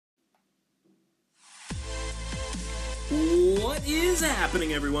What is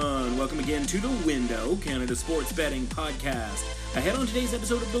happening, everyone? Welcome again to The Window, Canada sports betting podcast. Ahead on today's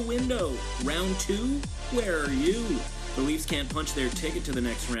episode of The Window, round 2, where are you? The Leafs can't punch their ticket to the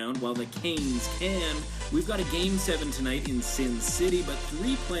next round, while the Canes can. We've got a Game 7 tonight in Sin City, but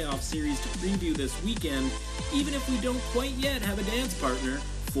 3 playoff series to preview this weekend, even if we don't quite yet have a dance partner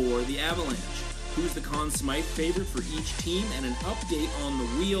for the Avalanche. Who's the Conn Smythe favorite for each team, and an update on the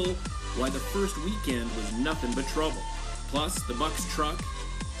wheel, why the first weekend was nothing but trouble. Plus, the Bucks truck,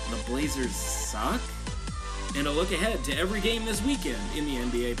 the Blazers suck, and a look ahead to every game this weekend in the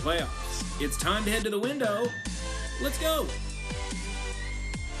NBA playoffs. It's time to head to the window. Let's go!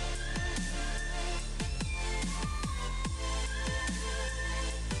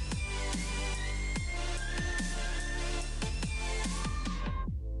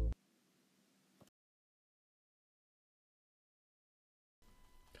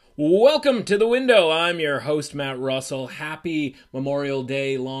 Welcome to The Window. I'm your host, Matt Russell. Happy Memorial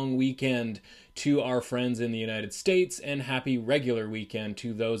Day long weekend to our friends in the United States, and happy regular weekend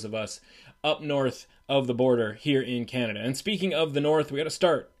to those of us up north of the border here in Canada. And speaking of the north, we got to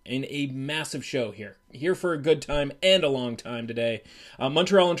start in a massive show here. Here for a good time and a long time today.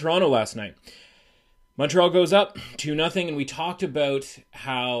 Montreal and Toronto last night. Montreal goes up 2-0, and we talked about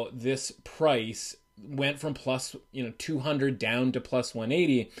how this price went from plus 200 down to plus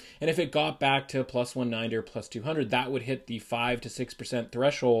 180, and if it got back to plus 190 or plus 200, that would hit the 5 to 6%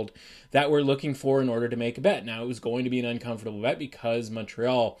 threshold that we're looking for in order to make a bet. Now, it was going to be an uncomfortable bet because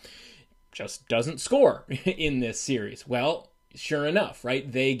Montreal just doesn't score in this series. Well, sure enough,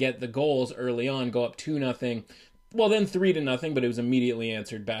 right? They get the goals early on, go up 2-0. Well, then 3-0, but it was immediately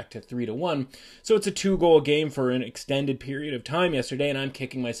answered back to 3-1. So it's a 2-goal game for an extended period of time yesterday, and I'm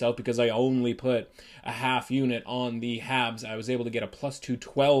kicking myself because I only put a half unit on the Habs. I was able to get a plus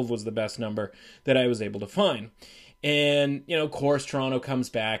 212 was the best number that I was able to find. And, of course, Toronto comes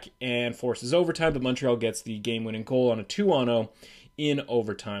back and forces overtime, but Montreal gets the game-winning goal on a 2-0 in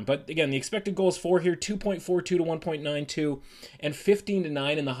overtime. But again, the expected goals for here, 2.42 to 1.92, and 15 to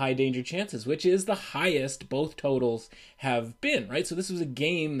 9 in the high danger chances, which is the highest both totals have been, right? So this was a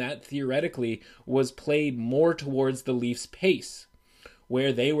game that theoretically was played more towards the Leafs' pace,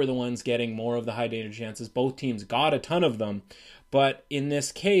 where they were the ones getting more of the high danger chances. Both teams got a ton of them. But in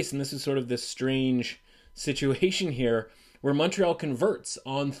this case, and this is sort of this strange situation here, where Montreal converts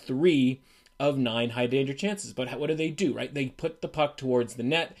on 3 of 9 high danger chances. But what do, right? They put the puck towards the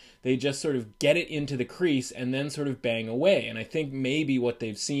net. They just sort of get it into the crease and then sort of bang away. And I think maybe what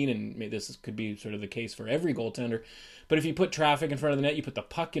they've seen, and maybe this could be sort of the case for every goaltender, but if you put traffic in front of the net, you put the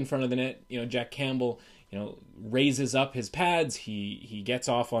puck in front of the net, Jack Campbell, raises up his pads, he gets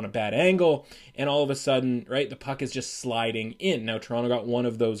off on a bad angle, and all of a sudden, right, the puck is just sliding in. Now, Toronto got one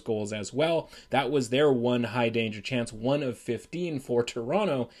of those goals as well. That was their one high danger chance, 1 of 15 for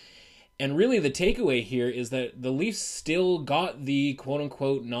Toronto. And really the takeaway here is that the Leafs still got the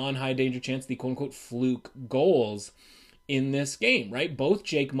quote-unquote non-high danger chance, the quote-unquote fluke goals in this game, right? Both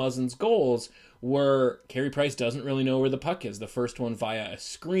Jake Muzzin's goals were Carey Price doesn't really know where the puck is. The first one via a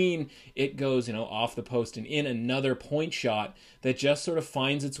screen, it goes, off the post and in. Another point shot that just sort of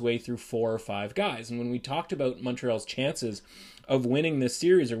finds its way through 4 or 5 guys. And when we talked about Montreal's chances of winning this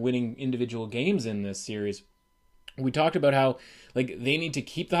series or winning individual games in this series, we talked about how they need to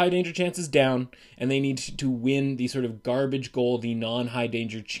keep the high danger chances down, and they need to win the sort of garbage goal, the non-high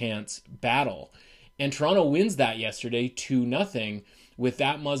danger chance battle. And Toronto wins that yesterday 2-0 with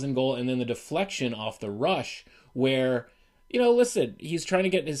that Muzzin goal and then the deflection off the rush where, listen, he's trying to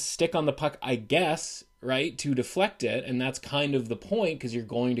get his stick on the puck, I guess, right, to deflect it, and that's kind of the point because you're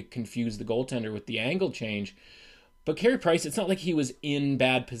going to confuse the goaltender with the angle change. But Carey Price, it's not like he was in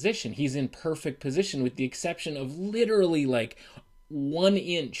bad position. He's in perfect position with the exception of literally 1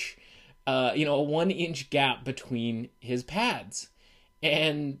 inch, a 1 inch gap between his pads.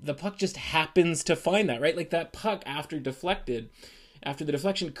 And the puck just happens to find that, right? That puck after the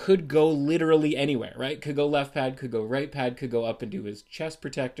deflection could go literally anywhere, right? Could go left pad, could go right pad, could go up into his chest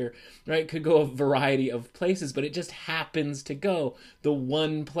protector, right? Could go a variety of places, but it just happens to go the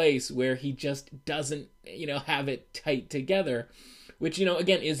one place where he just doesn't, have it tight together, which,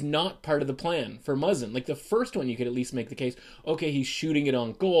 again, is not part of the plan for Muzzin. The first one, you could at least make the case, okay, he's shooting it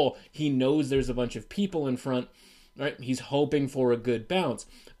on goal. He knows there's a bunch of people in front, right? He's hoping for a good bounce.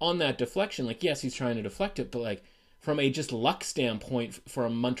 On that deflection, yes, he's trying to deflect it, but from a just luck standpoint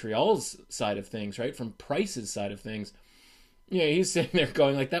from Montreal's side of things, right? From Price's side of things, he's sitting there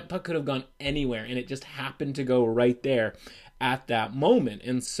going that puck could have gone anywhere and it just happened to go right there at that moment.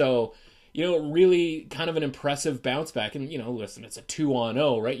 And so, really kind of an impressive bounce back. And, listen, it's a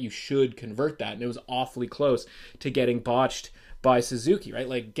 2-0, right? You should convert that. And it was awfully close to getting botched by Suzuki, right?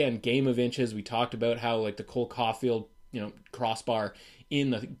 Like, again, game of inches. We talked about how, like, the Cole Caulfield, crossbar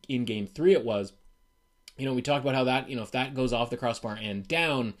in game 3 it was. We talked about how that, if that goes off the crossbar and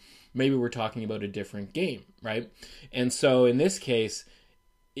down, maybe we're talking about a different game, right? And so in this case,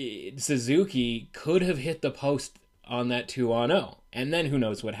 Suzuki could have hit the post on that 2-0, and then who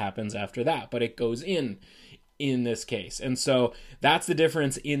knows what happens after that, but it goes in this case. And so that's the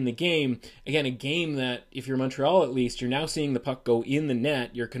difference in the game. Again, a game that, if you're Montreal at least, you're now seeing the puck go in the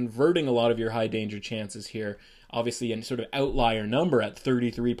net. You're converting a lot of your high danger chances here. Obviously, a sort of outlier number at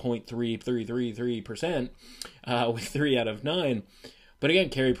 33.3% with 3 out of 9. But again,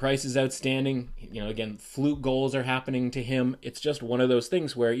 Carey Price is outstanding. Again, fluke goals are happening to him. It's just one of those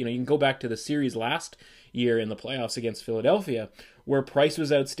things where, you can go back to the series last year in the playoffs against Philadelphia, where Price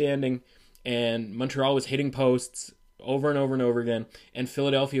was outstanding and Montreal was hitting posts over and over and over again, and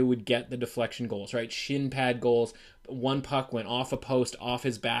Philadelphia would get the deflection goals, right? Shin pad goals. One puck went off a post, off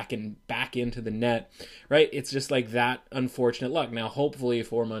his back, and back into the net, right? It's just like that unfortunate luck. Now, hopefully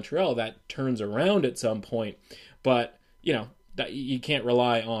for Montreal, that turns around at some point, but, that you can't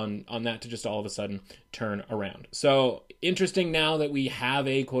rely on that to just all of a sudden turn around. So interesting now that we have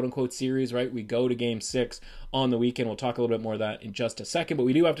a quote-unquote series, right? We go to game 6 on the weekend. We'll talk a little bit more of that in just a second, but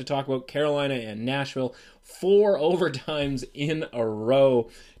we do have to talk about Carolina and Nashville. 4 overtimes in a row.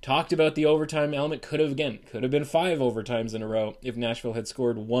 Talked about the overtime element. Could have been 5 overtimes in a row if Nashville had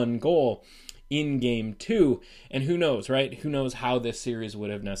scored 1 goal in game 2. And who knows, right? Who knows how this series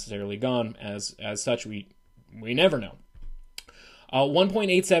would have necessarily gone. As such, we never know.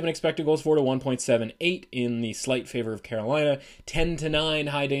 1.87 expected goals for to 1.78 in the slight favor of Carolina. 10-9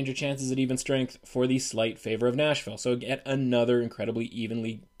 high danger chances at even strength for the slight favor of Nashville. So yet another incredibly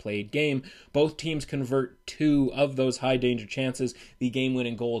evenly played game. Both teams convert 2 of those high danger chances. The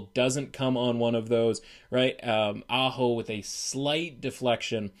game-winning goal doesn't come on one of those, right? Aho with a slight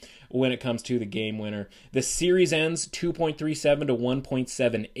deflection when it comes to the game winner. The series ends 2.37 to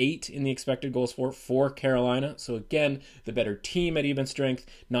 1.78 in the expected goals for Carolina. So again, the better team at even strength.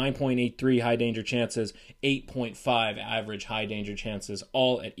 9.83 high danger chances, 8.5 average high danger chances,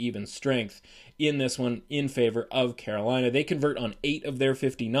 all at even strength in this one in favor of Carolina. They convert on 8 of their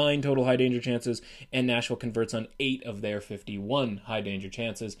 59 total high danger chances, and Nashville converts on 8 of their 51 high danger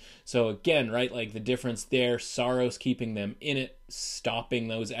chances. So again, right, like the difference there, Saros keeping them in it, stopping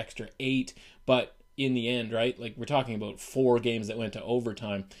those extra 8, but in the end, right, like we're talking about 4 games that went to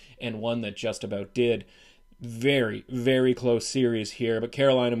overtime and one that just about did. Very, very close series here, but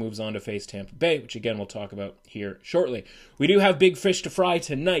Carolina moves on to face Tampa Bay, which again we'll talk about here shortly. We do have big fish to fry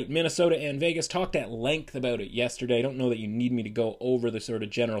tonight. Minnesota and Vegas. Talked at length about it yesterday. I don't know that you need me to go over the sort of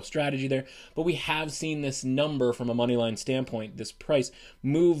general strategy there, but we have seen this number from a moneyline standpoint, this price,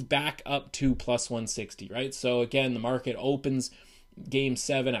 move back up to plus 160, right? So again, the market opens Game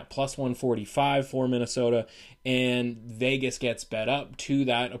 7 at plus 145 for Minnesota, and Vegas gets bet up to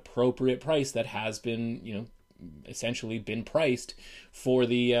that appropriate price that has been, essentially been priced for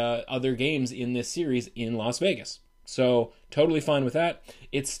the other games in this series in Las Vegas. So totally fine with that.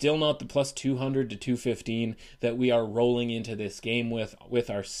 It's still not the plus 200 to 215 that we are rolling into this game with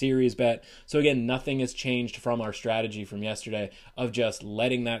our series bet. So again, nothing has changed from our strategy from yesterday of just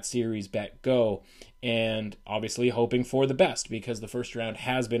letting that series bet go and obviously hoping for the best, because the first round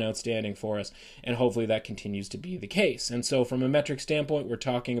has been outstanding for us, and hopefully that continues to be the case. And so from a metric standpoint, we're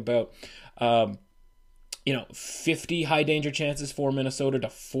talking about 50 high danger chances for Minnesota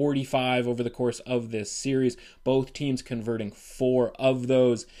to 45 over the course of this series. Both teams converting 4 of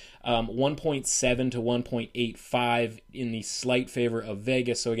those. 1.7 to 1.85 in the slight favor of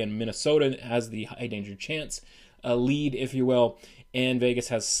Vegas. So again, Minnesota has the high danger chance lead, if you will, and Vegas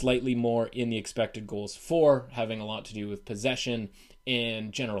has slightly more in the expected goals for, having a lot to do with possession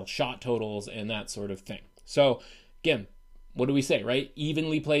and general shot totals and that sort of thing. So again, what do we say, right?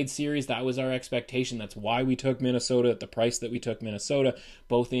 Evenly played series. That was our expectation. That's why we took Minnesota at the price that we took Minnesota,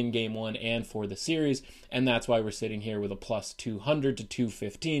 both in game 1 and for the series. And that's why we're sitting here with a plus 200 to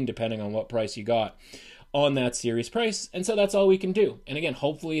 215, depending on what price you got on that series price. And so that's all we can do. And again,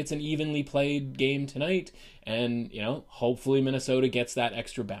 hopefully it's an evenly played game tonight. And, hopefully Minnesota gets that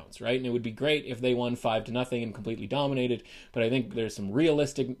extra bounce, right? And it would be great if they won 5-0 and completely dominated. But I think there's some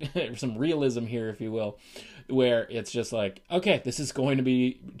realism here, if you will, where it's just like, okay, this is going to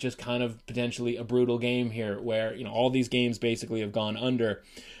be just kind of potentially a brutal game here where, all these games basically have gone under.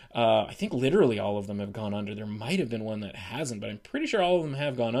 I think literally all of them have gone under. There might have been one that hasn't, but I'm pretty sure all of them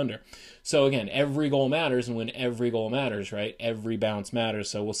have gone under. So again, every goal matters, and when every goal matters, right, every bounce matters.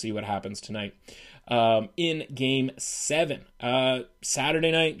 So we'll see what happens tonight. In Game 7,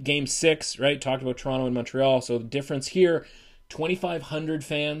 Saturday night, Game 6, right, talked about Toronto and Montreal. So the difference here, 2,500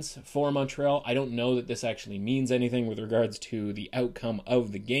 fans for Montreal. I don't know that this actually means anything with regards to the outcome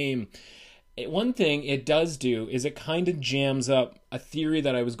of the game. One thing it does do is it kind of jams up a theory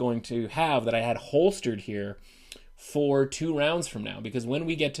that I was going to have, that I had holstered here for 2 rounds from now. Because when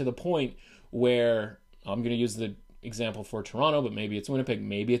we get to the point where, I'm going to use the example for Toronto, but maybe it's Winnipeg,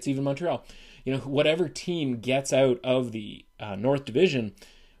 maybe it's even Montreal. Whatever team gets out of the North Division,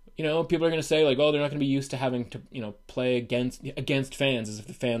 people are going to say, like, oh, they're not going to be used to having to, play against fans, as if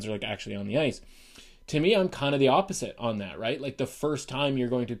the fans are, like, actually on the ice. To me, I'm kind of the opposite on that, right? Like, the first time you're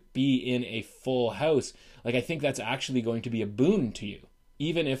going to be in a full house, like, I think that's actually going to be a boon to you,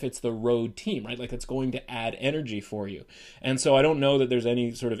 even if it's the road team, right? Like, it's going to add energy for you. And so I don't know that there's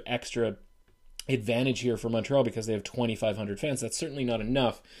any sort of extra advantage here for Montreal because they have 2,500 fans. That's certainly not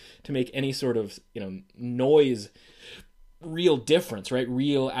enough to make any sort of, noise, real difference, right?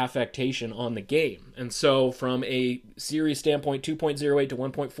 Real affectation on the game. And so from a series standpoint, 2.08 to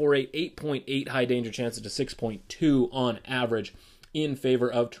 1.48, 8.8 high danger chances to 6.2 on average in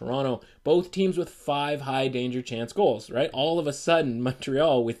favor of Toronto. Both teams with 5 high danger chance goals, right? All of a sudden,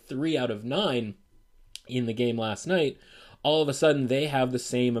 Montreal with 3 out of 9 in the game last night, all of a sudden they have the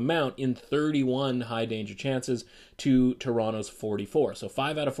same amount in 31 high danger chances to Toronto's 44. So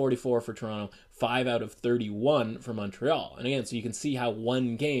 5 out of 44 for Toronto, 5 out of 31 for Montreal. And again, so you can see how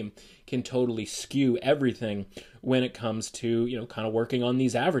one game can totally skew everything when it comes to, kind of working on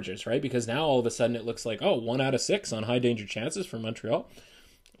these averages, right? Because now all of a sudden it looks like, 1 out of 6 on high danger chances for Montreal.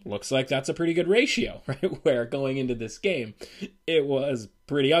 Looks like that's a pretty good ratio, right? Where going into this game, it was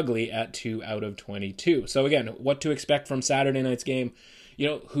pretty ugly at 2 out of 22. So again, what to expect from Saturday night's game,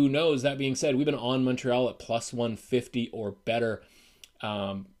 who knows? That being said, we've been on Montreal at plus 150 or better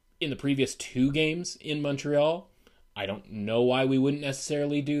in the previous 2 games in Montreal. I don't know why we wouldn't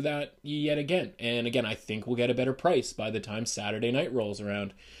necessarily do that yet again. And again, I think we'll get a better price by the time Saturday night rolls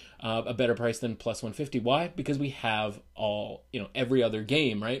around. A better price than plus 150. Why? Because we have every other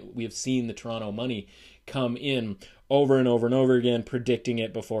game, right? We have seen the Toronto money come in over and over and over again, predicting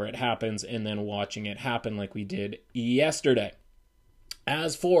it before it happens, and then watching it happen like we did yesterday.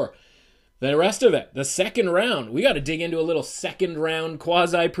 As for the rest of it, the second round, we got to dig into a little second round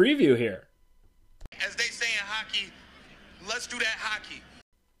quasi preview here. As they say in hockey, let's do that hockey.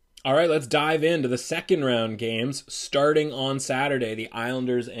 All right, let's dive into the second round games starting on Saturday, the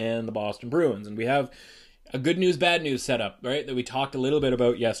Islanders and the Boston Bruins. And we have a good news, bad news setup, right, that we talked a little bit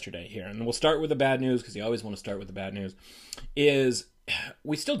about yesterday here. And we'll start with the bad news because you always want to start with the bad news, is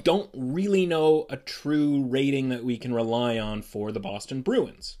we still don't really know a true rating that we can rely on for the Boston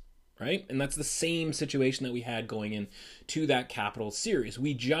Bruins, right? And that's the same situation that we had going into that Capitals series.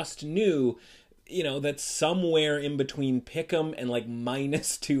 We just knew that somewhere in between pick'em and like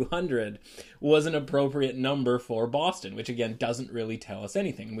minus 200 was an appropriate number for Boston, which again doesn't really tell us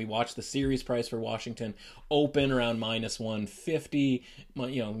anything. We watched the series price for Washington open around minus 150.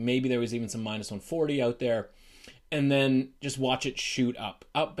 Maybe there was even some minus 140 out there. And then just watch it shoot up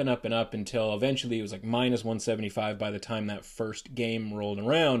and up and up until eventually it was like minus 175 by the time that first game rolled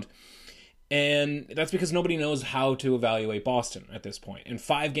around. And that's because nobody knows how to evaluate Boston at this point. And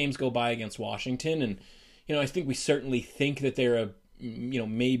 5 games go by against Washington. And, I think we certainly think that they're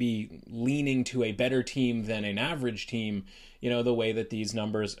maybe leaning to a better team than an average team, the way that these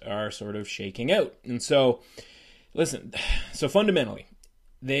numbers are sort of shaking out. And so, listen, so fundamentally,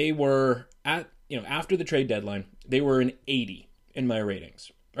 they were after the trade deadline, they were an 80 in my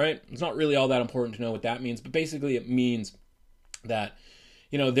ratings, right? It's not really all that important to know what that means, but basically it means that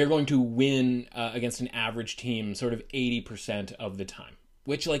they're going to win against an average team sort of 80% of the time,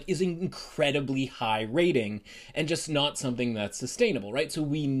 which is an incredibly high rating and just not something that's sustainable, right? So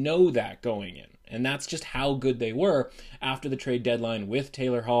we know that going in, and that's just how good they were after the trade deadline with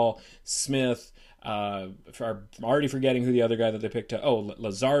Taylor Hall, Smith, I'm already forgetting who the other guy that they picked up. Oh,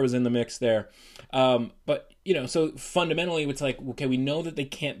 Lazar was in the mix there. But, so fundamentally it's like, okay, we know that they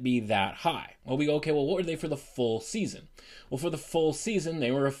can't be that high. Well, we go, okay, well, what were they for the full season? Well, for the full season, they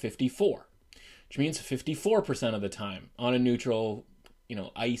were a 54, which means 54% of the time on a neutral,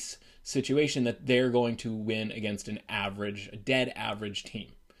 ice situation that they're going to win against a dead average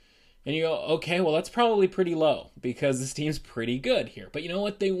team. And you go, okay, well, that's probably pretty low because this team's pretty good here. But you know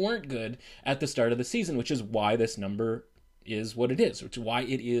what? They weren't good at the start of the season, which is why this number is what it is, which is why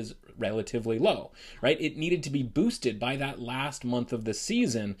it is relatively low, right? It needed to be boosted by that last month of the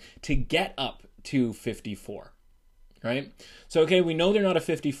season to get up to 54, right? So, okay, we know they're not a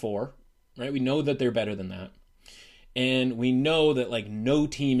 54, right? We know that they're better than that. And we know that, like, no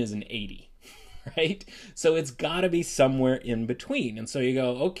team is an 80, right? So it's got to be somewhere in between. And so you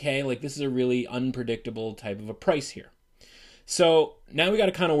go, okay, like, this is a really unpredictable type of a price here. So now we got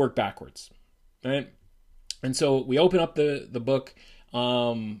to kind of work backwards, right? And so we open up the book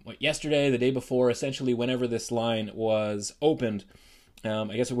yesterday, the day before, essentially whenever this line was opened.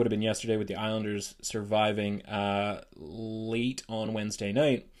 I guess it would have been yesterday with the Islanders surviving late on Wednesday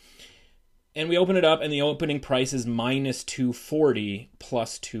night. And we open it up, and the opening price is minus 240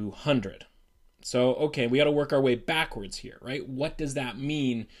 plus 200. So, okay, we got to work our way backwards here, right? What does that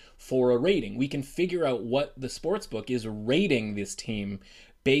mean for a rating? We can figure out what the sportsbook is rating this team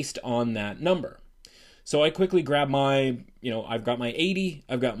based on that number. So I quickly grab I've got my 80,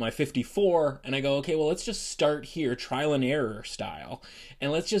 I've got my 54, and I go, okay, well, let's just start here, trial and error style,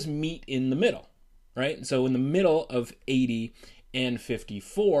 and let's just meet in the middle, right? And so in the middle of 80 and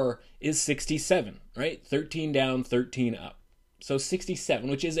 54 is 67, right? 13 down, 13 up. So 67,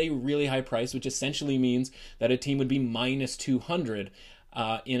 which is a really high price, which essentially means that a team would be minus 200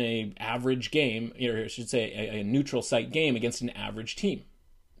 in a average game, or I should say a neutral site game against an average team.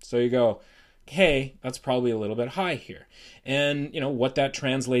 So you go, okay, that's probably a little bit high here. And, what that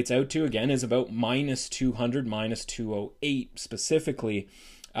translates out to, again, is about minus 200, minus 208 specifically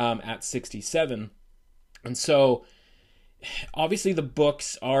at 67. And so obviously the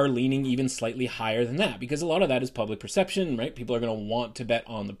books are leaning even slightly higher than that because a lot of that is public perception, right? People are going to want to bet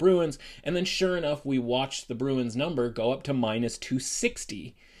on the Bruins. And then sure enough, we watched the Bruins number go up to minus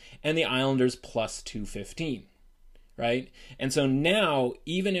 260 and the Islanders plus 215, right? And so now,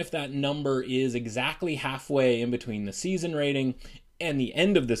 even if that number is exactly halfway in between the season rating and the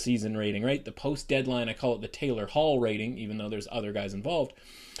end of the season rating, right? The post-deadline, I call it the Taylor Hall rating, even though there's other guys involved.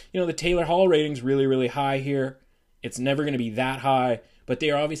 The Taylor Hall rating's really, really high here. It's never going to be that high, but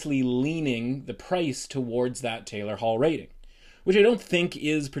they are obviously leaning the price towards that Taylor Hall rating, which I don't think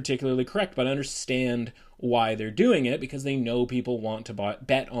is particularly correct, but I understand why they're doing it because they know people want to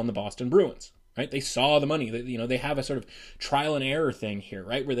bet on the Boston Bruins, right? They saw the money. They have a sort of trial and error thing here,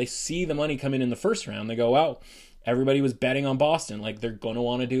 right? Where they see the money come in the first round. They go, wow, everybody was betting on Boston. Like, they're going to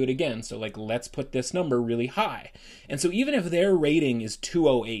want to do it again. So, like, let's put this number really high. And so even if their rating is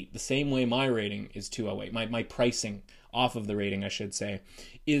 208, the same way my rating is 208, my pricing off of the rating, I should say,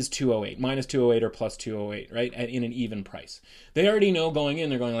 is 208, minus 208 or plus 208, right? In an even price. They already know going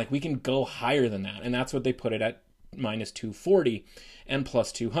in, they're going like, we can go higher than that. And that's what they put it at, minus 240 and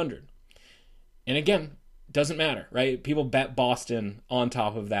plus 200. And again, doesn't matter, right? People bet Boston on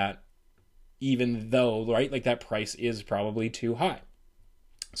top of that, even though, right, like that price is probably too high.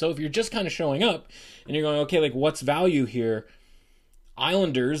 So if you're just kind of showing up and you're going, okay, like what's value here?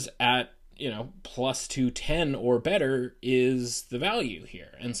 Islanders at, plus 210 or better is the value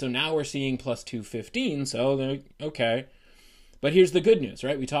here. And so now we're seeing plus 215. So, okay. But here's the good news,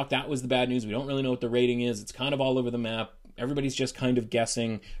 right? We talked, that was the bad news. We don't really know what the rating is. It's kind of all over the map. Everybody's just kind of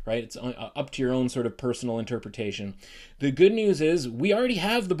guessing, right? It's up to your own sort of personal interpretation. The good news is we already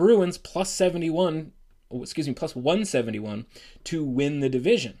have the Bruins plus 171 to win the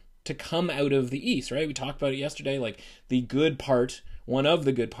division, to come out of the East, right? We talked about it yesterday. Like, the good part, one of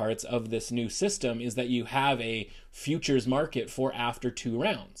the good parts of this new system is that you have a futures market for after 2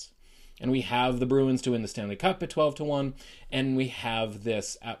 rounds. And we have the Bruins to win the Stanley Cup at 12-1, and we have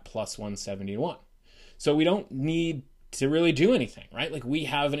this at plus 171. So we don't need to really do anything, right? Like, we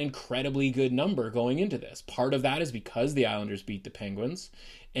have an incredibly good number going into this. Part of that is because the Islanders beat the Penguins,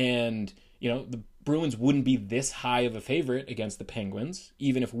 and, the Bruins wouldn't be this high of a favorite against the Penguins,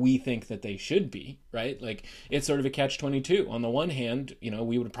 even if we think that they should be, right? Like, it's sort of a catch-22. On the one hand,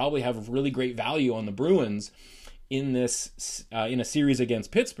 we would probably have really great value on the Bruins in this, in a series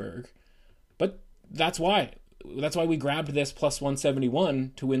against Pittsburgh, but that's why we grabbed this plus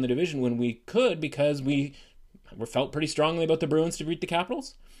 171 to win the division when we could, because we felt pretty strongly about the Bruins to beat the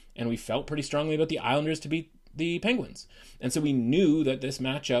Capitals, and we felt pretty strongly about the Islanders to beat the Penguins. And so we knew that this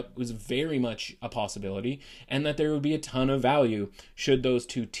matchup was very much a possibility, and that there would be a ton of value should those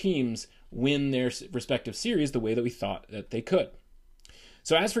two teams win their respective series the way that we thought that they could.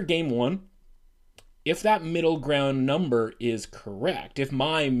 So as for game 1, if that middle ground number is correct, if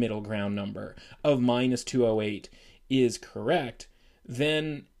my middle ground number of minus 208 is correct,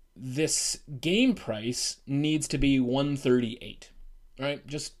 then this game price needs to be 138, right?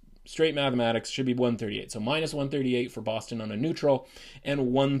 Just straight mathematics, should be 138. So minus 138 for Boston on a neutral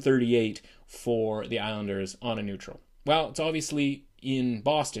and 138 for the Islanders on a neutral. Well, it's obviously in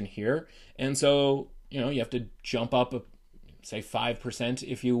Boston here. And so, you have to jump up, say 5%,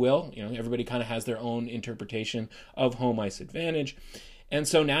 if you will. Everybody kind of has their own interpretation of home ice advantage. And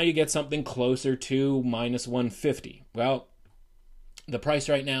so now you get something closer to minus 150. Well, the price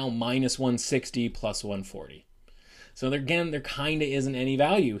right now, minus 160 plus 140. So there kind of isn't any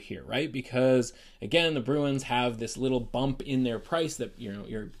value here, right? Because again, the Bruins have this little bump in their price that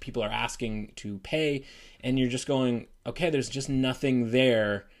your people are asking to pay, and you're just going, okay, there's just nothing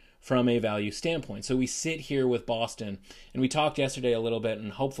there from a value standpoint. So we sit here with Boston, and we talked yesterday a little bit,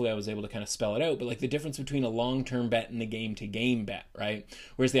 and hopefully I was able to kind of spell it out, but like the difference between a long-term bet and a game-to-game bet, right?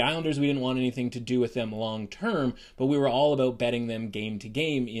 Whereas the Islanders, we didn't want anything to do with them long-term, but we were all about betting them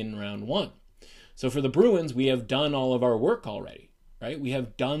game-to-game in round one. So for the Bruins, we have done all of our work already, right? We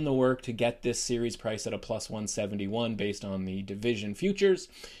have done the work to get this series price at a plus 171 based on the division futures,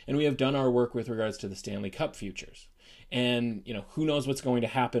 and we have done our work with regards to the Stanley Cup futures. And, who knows what's going to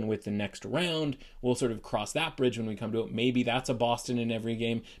happen with the next round. We'll sort of cross that bridge when we come to it. Maybe that's a Boston in every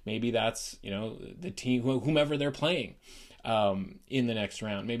game. Maybe that's, the team, whomever they're playing in the next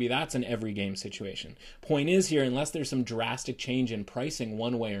round. Maybe that's an every game situation. Point is here, unless there's some drastic change in pricing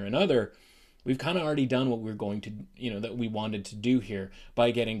one way or another, we've kind of already done what we're going to, that we wanted to do here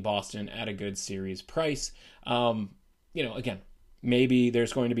by getting Boston at a good series price. Again, maybe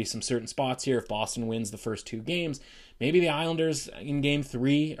there's going to be some certain spots here. If Boston wins the first two games, maybe the Islanders in game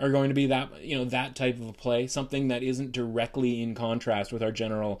 3 are going to be that, that type of a play, something that isn't directly in contrast with our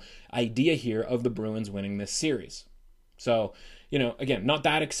general idea here of the Bruins winning this series. So, again, not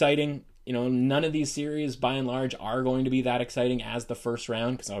that exciting. None of these series, by and large, are going to be that exciting as the first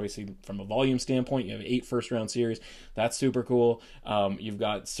round, because obviously from a volume standpoint, you have 8 first-round series. That's super cool. You've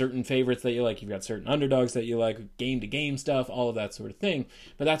got certain favorites that you like. You've got certain underdogs that you like, game-to-game stuff, all of that sort of thing.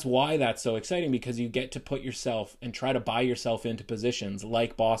 But that's why that's so exciting, because you get to put yourself and try to buy yourself into positions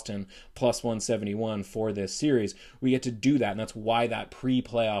like Boston plus 171 for this series. We get to do that, and that's why that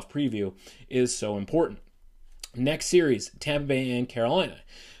pre-playoff preview is so important. Next series, Tampa Bay and Carolina.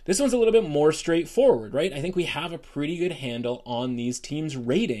 This one's a little bit more straightforward, right? I think we have a pretty good handle on these teams'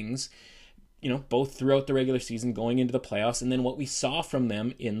 ratings, both throughout the regular season going into the playoffs and then what we saw from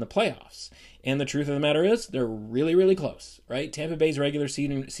them in the playoffs. And the truth of the matter is, they're really, really close, right? Tampa Bay's regular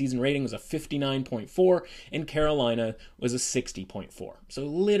season rating was a 59.4 and Carolina was a 60.4. So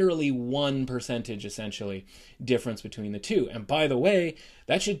literally 1% essentially difference between the two. And by the way,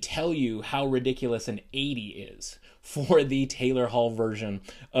 that should tell you how ridiculous an 80 is for the Taylor Hall version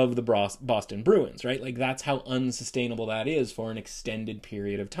of the Boston Bruins, right? Like, that's how unsustainable that is for an extended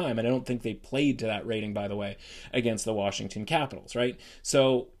period of time. And I don't think they played to that rating, by the way, against the Washington Capitals, right?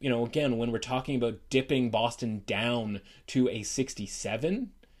 So, again, when we're talking about dipping Boston down to a 67,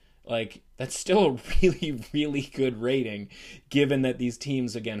 like, that's still a really, really good rating, given that these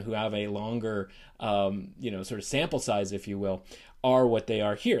teams, again, who have a longer, sort of sample size, if you will, are what they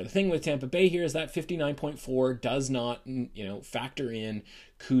are here. The thing with Tampa Bay here is that 59.4 does not, factor in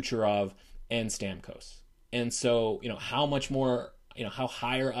Kucherov and Stamkos. And so, how much more, how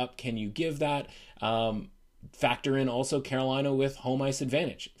higher up can you give that? Factor in also Carolina with home ice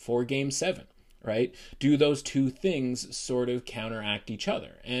advantage for game 7. Right? Do those two things sort of counteract each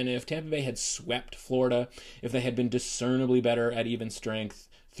other? And if Tampa Bay had swept Florida, if they had been discernibly better at even strength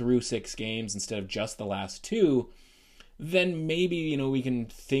through 6 games instead of just the last 2, then maybe, we can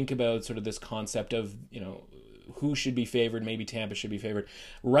think about sort of this concept of, who should be favored. Maybe Tampa should be favored.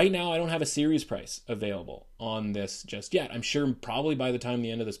 Right now, I don't have a series price available on this just yet. I'm sure probably by the time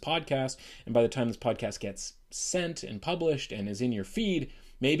the end of this podcast, and by the time this podcast gets sent and published and is in your feed,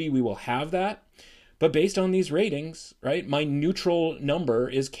 maybe we will have that. But based on these ratings, right, my neutral number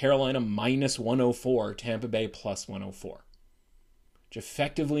is Carolina minus 104, Tampa Bay plus 104. Which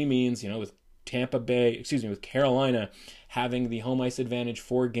effectively means, with with Carolina having the home ice advantage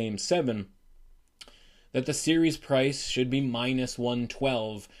for game 7, that the series price should be minus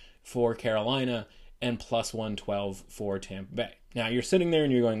 112 for Carolina and plus 112 for Tampa Bay. Now, you're sitting there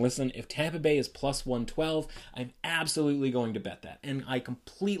and you're going, listen, if Tampa Bay is plus 112, I'm absolutely going to bet that. And I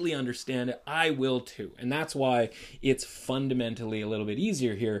completely understand it. I will too. And that's why it's fundamentally a little bit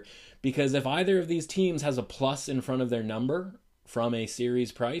easier here, because if either of these teams has a plus in front of their number from a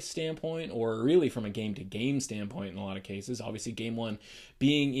series price standpoint, or really from a game-to-game standpoint in a lot of cases, obviously game 1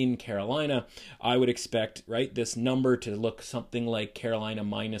 being in Carolina, I would expect, right, this number to look something like Carolina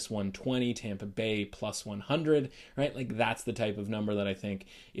minus 120, Tampa Bay plus 100, right? Like, that's the type of number that I think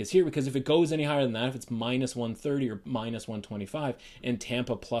is here, because if it goes any higher than that, if it's minus 130 or minus 125 and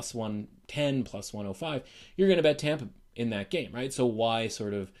Tampa plus 110, plus 105, you're going to bet Tampa in that game, right? So why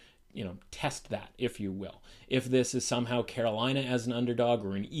sort of test that, if you will. If this is somehow Carolina as an underdog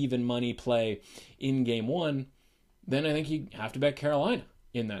or an even money play in game one, then I think you have to bet Carolina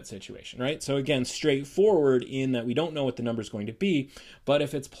in that situation, right? So again, straightforward in that we don't know what the number is going to be, but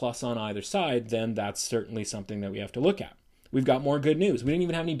if it's plus on either side, then that's certainly something that we have to look at. We've got more good news. We didn't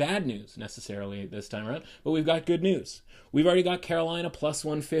even have any bad news necessarily this time around, but we've got good news. We've already got Carolina plus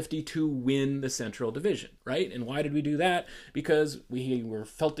 150 to win the Central Division, right? And why did we do that? Because we were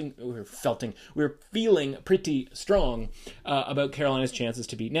feeling pretty strong about Carolina's chances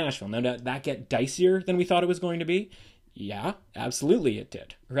to beat Nashville. Now, did that get dicier than we thought it was going to be? Yeah, absolutely it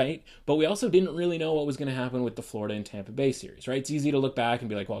did, right? But we also didn't really know what was going to happen with the Florida and Tampa Bay series, right? It's easy to look back and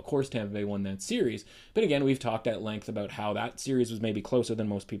be like, well, of course Tampa Bay won that series. But again, we've talked at length about how that series was maybe closer than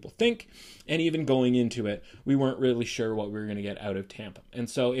most people think. And even going into it, we weren't really sure what we were going to get out of Tampa. And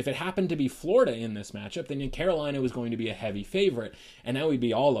so if it happened to be Florida in this matchup, then Carolina was going to be a heavy favorite. And now we'd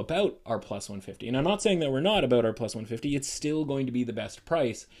be all about our plus 150. And I'm not saying that we're not about our plus 150. It's still going to be the best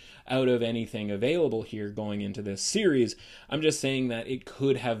price out of anything available here going into this series. I'm just saying that it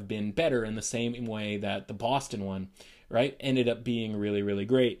could have been better in the same way that the Boston one, right, ended up being really, really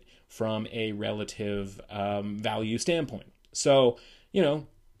great from a relative value standpoint. So,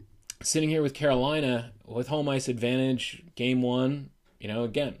 sitting here with Carolina with home ice advantage, game one,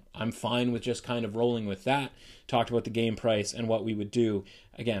 again, I'm fine with just kind of rolling with that. Talked about the game price and what we would do.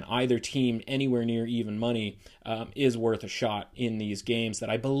 Again, either team anywhere near even money is worth a shot in these games that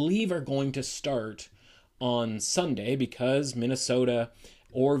I believe are going to start on Sunday, because Minnesota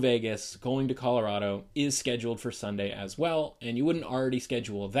or Vegas going to Colorado is scheduled for Sunday as well. And you wouldn't already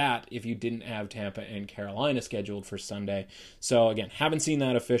schedule that if you didn't have Tampa and Carolina scheduled for Sunday. So again, haven't seen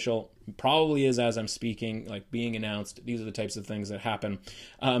that official. Probably is as I'm speaking, like being announced. These are the types of things that happen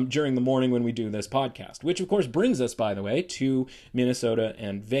during the morning when we do this podcast, which of course brings us, by the way, to Minnesota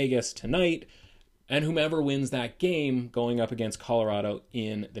and Vegas tonight. And whomever wins that game going up against Colorado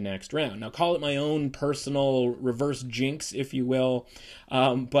in the next round. Now, call it my own personal reverse jinx, if you will.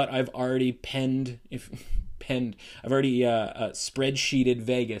 But I've already I've already spreadsheeted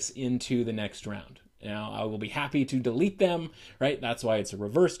Vegas into the next round. Now, I will be happy to delete them, right? That's why it's a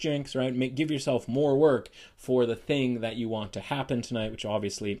reverse jinx, right? Give yourself more work for the thing that you want to happen tonight, which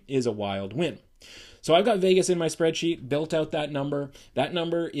obviously is a wild win. So I've got Vegas in my spreadsheet, built out that number. That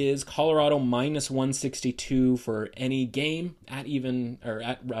number is Colorado minus 162 for any game at even or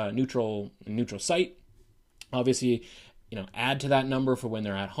at neutral site. Obviously, add to that number for when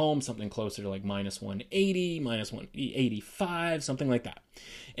they're at home, something closer to like minus 180, minus 185, something like that.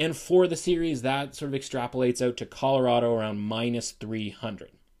 And for the series, that sort of extrapolates out to Colorado around minus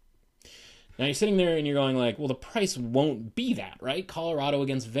 300. Now you're sitting there and you're going like, well, the price won't be that, right? Colorado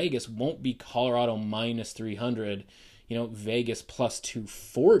against Vegas won't be Colorado minus 300, Vegas plus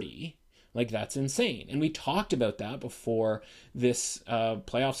 240. Like, that's insane. And we talked about that before this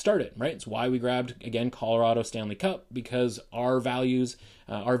playoff started, right? It's why we grabbed, again, Colorado Stanley Cup, because our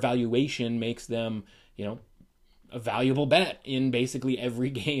valuation makes them, a valuable bet in basically every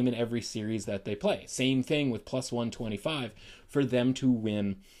game and every series that they play. Same thing with plus 125 for them to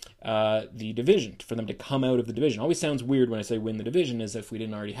win the division, for them to come out of the division. Always sounds weird when I say win the division, as if we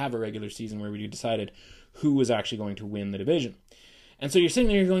didn't already have a regular season where we decided who was actually going to win the division. And so you're sitting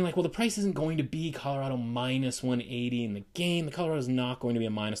there, you're going like, well, the price isn't going to be Colorado minus 180 in the game. The Colorado's not going to be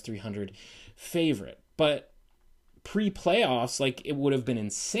a minus 300 favorite. But pre-playoffs, like, it would have been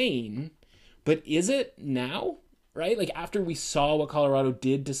insane. But is it now? Right? Like, after we saw what Colorado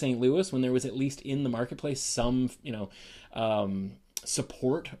did to St. Louis, when there was at least in the marketplace some,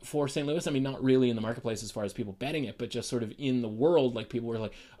 support for St. Louis. I mean, not really in the marketplace as far as people betting it, but just sort of in the world, like, people were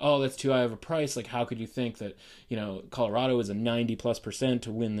like, oh, that's too high of a price. Like, how could you think that, Colorado is a 90+%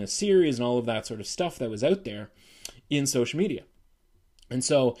 to win this series, and all of that sort of stuff that was out there in social media. And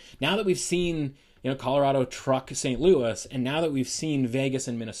so now that we've seen, Colorado truck St. Louis, and now that we've seen Vegas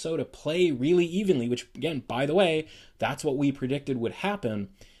and Minnesota play really evenly, which, again, by the way, that's what we predicted would happen.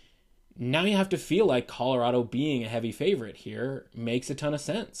 Now you have to feel like Colorado being a heavy favorite here makes a ton of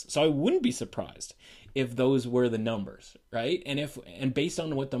sense. So I wouldn't be surprised if those were the numbers, right? And based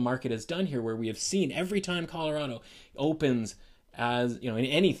on what the market has done here, where we have seen every time Colorado opens as, in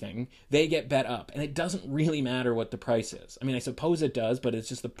anything, they get bet up. And it doesn't really matter what the price is. I mean, I suppose it does, but it's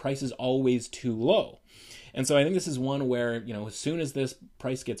just the price is always too low. And so I think this is one where, as soon as this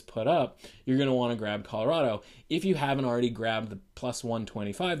price gets put up, you're going to want to grab Colorado if you haven't already grabbed the plus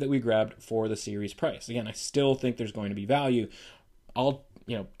 125 that we grabbed for the series price. Again, I still think there's going to be value. I'll,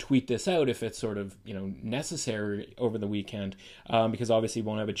 tweet this out if it's sort of, necessary over the weekend, because obviously we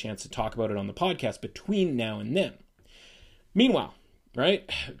won't have a chance to talk about it on the podcast between now and then. Meanwhile, right?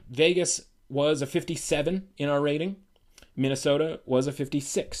 Vegas was a 57 in our rating. Minnesota was a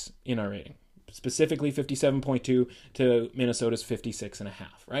 56 in our rating. Specifically 57.2 to Minnesota's 56.5,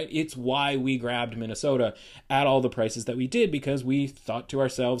 right? It's why we grabbed Minnesota at all the prices that we did, because we thought to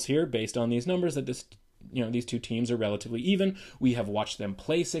ourselves here, based on these numbers, that these two teams are relatively even. We have watched them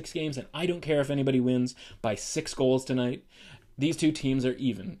play 6 games, and I don't care if anybody wins by 6 goals tonight. These two teams are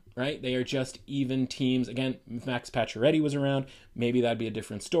even, right? They are just even teams. Again, if Max Pacioretty was around, maybe that'd be a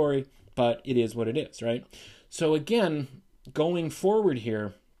different story, but it is what it is, right? So again, going forward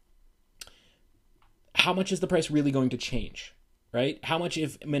here, how much is the price really going to change, right? How much,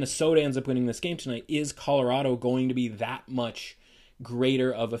 if Minnesota ends up winning this game tonight, is Colorado going to be that much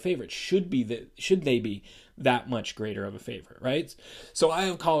greater of a favorite? Should they be that much greater of a favorite, right? So I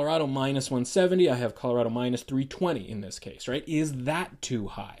have Colorado minus 170. I have Colorado minus 320 in this case, right? Is that too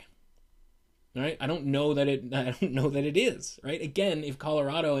high? Right? I don't know that it is, right? Again, if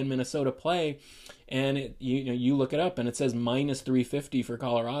Colorado and Minnesota play, and you look it up and it says minus 350 for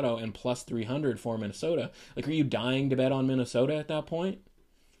Colorado and plus 300 for Minnesota, like, are you dying to bet on Minnesota at that point?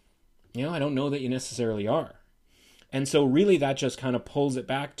 I don't know that you necessarily are. And so really that just kind of pulls it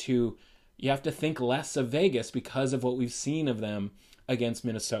back to, you have to think less of Vegas because of what we've seen of them against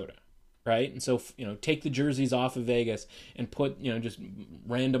Minnesota. Right? And so, take the jerseys off of Vegas and put, just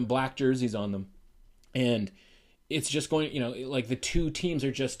random black jerseys on them. And it's just going, like, the two teams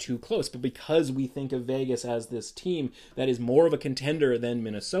are just too close. But because we think of Vegas as this team that is more of a contender than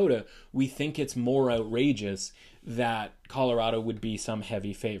Minnesota, we think it's more outrageous that Colorado would be some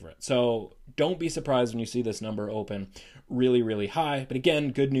heavy favorite. So don't be surprised when you see this number open really, really high. But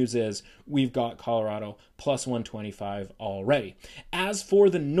again, good news is we've got Colorado plus 125 already. As for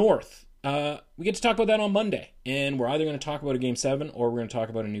the North, we get to talk about that on Monday, and we're either going to talk about a Game 7 or we're going to talk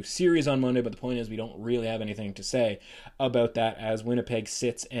about a new series on Monday, but the point is we don't really have anything to say about that as Winnipeg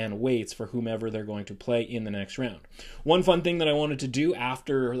sits and waits for whomever they're going to play in the next round. One fun thing that I wanted to do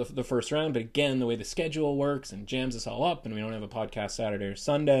after the first round, but again, the way the schedule works and jams us all up, and we don't have a podcast Saturday or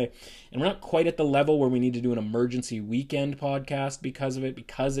Sunday, and we're not quite at the level where we need to do an emergency weekend podcast because of it,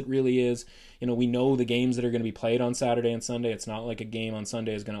 because it really is, we know the games that are going to be played on Saturday and Sunday. It's not like a game on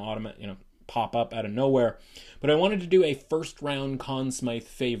Sunday is going to pop up out of nowhere. But I wanted to do a first round Conn Smythe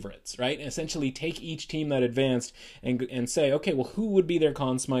favorites, right? And essentially take each team that advanced and say, okay, well, who would be their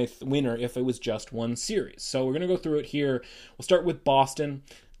Conn Smythe winner if it was just one series? So we're going to go through it here. We'll start with Boston.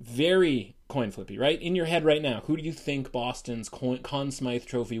 Very coin flippy, right? In your head right now, who do you think Boston's Conn Smythe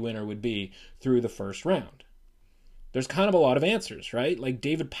trophy winner would be through the first round? There's kind of a lot of answers, right? Like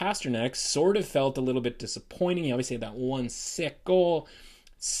David Pastrnak sort of felt a little bit disappointing. He obviously had that one sick goal.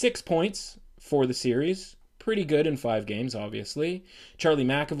 6 points for the series. Pretty good in 5 games, obviously. Charlie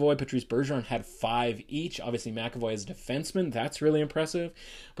McAvoy, Patrice Bergeron had 5 each. Obviously, McAvoy is a defenseman. That's really impressive.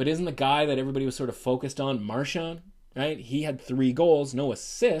 But isn't the guy that everybody was sort of focused on Marchand? Right? He had 3 goals, no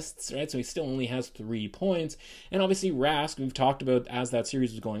assists, right? So he still only has 3 points. And obviously, Rask, we've talked about as that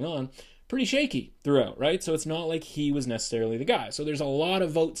series was going on, pretty shaky throughout, right? So it's not like he was necessarily the guy. So there's a lot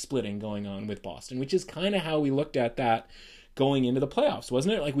of vote splitting going on with Boston, which is kind of how we looked at that going into the playoffs,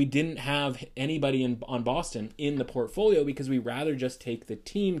 wasn't it? Like, we didn't have anybody on Boston in the portfolio because we rather just take the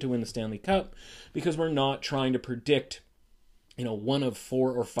team to win the Stanley Cup, because we're not trying to predict, one of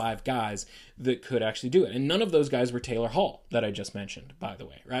 4 or 5 guys that could actually do it. And none of those guys were Taylor Hall that I just mentioned, by the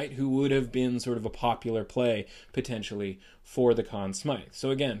way, right? Who would have been sort of a popular play potentially for the Conn Smythe. So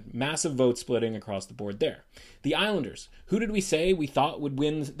again, massive vote splitting across the board there. The Islanders, who did we say we thought would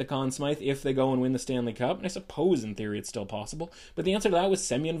win the Conn Smythe if they go and win the Stanley Cup? And I suppose in theory it's still possible, but the answer to that was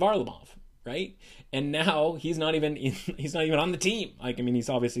Semyon Varlamov, right? And now he's not even on the team. He's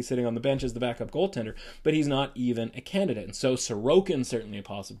obviously sitting on the bench as the backup goaltender, but he's not even a candidate. And so Sorokin's certainly a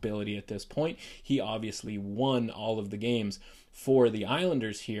possibility at this point. He obviously won all of the games for the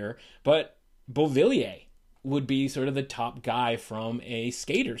Islanders here, but Beauvillier would be sort of the top guy from a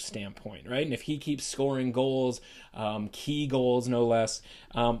skater standpoint, right? And if he keeps scoring goals, key goals no less,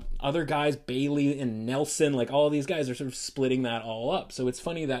 other guys, Bailey and Nelson, like all of these guys are sort of splitting that all up. So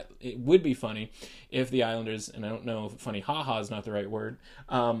it would be funny if the Islanders, and I don't know if funny, haha is not the right word,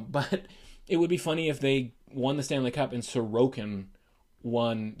 but it would be funny if they won the Stanley Cup and Sorokin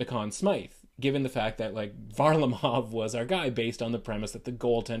won the Conn Smythe, given the fact that Varlamov was our guy, based on the premise that the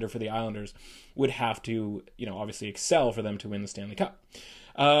goaltender for the Islanders would have to, obviously excel for them to win the Stanley Cup.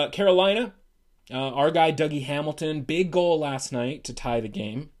 Carolina, our guy Dougie Hamilton, big goal last night to tie the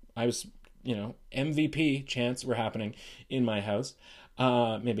game. I was, MVP chants were happening in my house.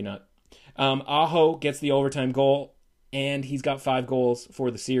 Maybe not. Aho gets the overtime goal, and he's got 5 goals for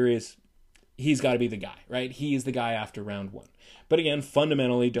the series. he's got to be the guy, right? He's the guy after round one. But again,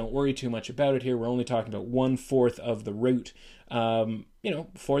 fundamentally, don't worry too much about it here. We're only talking about 1/4 of the route,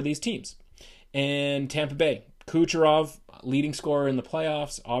 for these teams. And Tampa Bay, Kucherov, leading scorer in the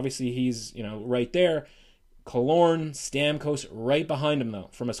playoffs. Obviously, he's, right there. Killorn, Stamkos right behind him, though,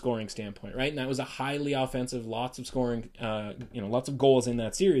 from a scoring standpoint, right? And that was a highly offensive, lots of scoring, lots of goals in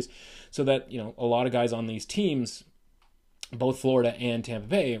that series. So that, a lot of guys on these teams, both Florida and Tampa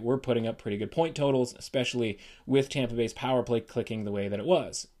Bay, were putting up pretty good point totals, especially with Tampa Bay's power play clicking the way that it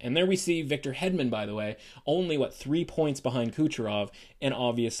was. And there we see Victor Hedman, by the way, only, 3 points behind Kucherov, and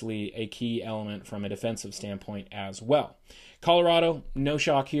obviously a key element from a defensive standpoint as well. Colorado, no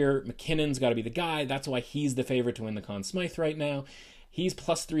shock here. McKinnon's got to be the guy. That's why he's the favorite to win the Conn Smythe right now. He's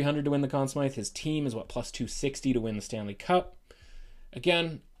plus 300 to win the Conn Smythe. His team is, plus 260 to win the Stanley Cup.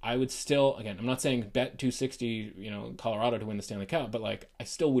 Again, I would still, I'm not saying bet 260, Colorado to win the Stanley Cup, but I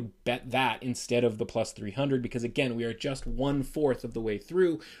still would bet that instead of the plus 300 because, again, we are just 1/4 of the way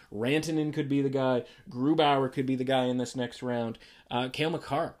through. Rantanen could be the guy. Grubauer could be the guy in this next round. Cale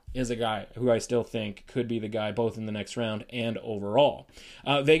Makar is a guy who I still think could be the guy both in the next round and overall.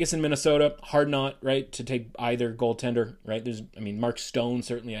 Vegas and Minnesota, hard not, right, to take either goaltender, right? Mark Stone,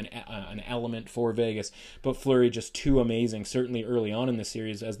 certainly an element for Vegas, but Fleury just too amazing, certainly early on in the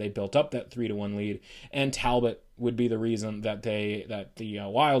series as they built up that 3-1 lead, and Talbot would be the reason that the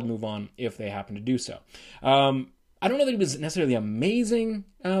Wild move on if they happen to do so. I don't know that he was necessarily amazing,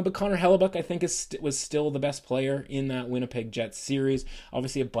 but Connor Hellebuck, I think, was still the best player in that Winnipeg Jets series.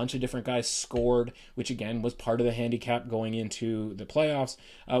 Obviously, a bunch of different guys scored, which, again, was part of the handicap going into the playoffs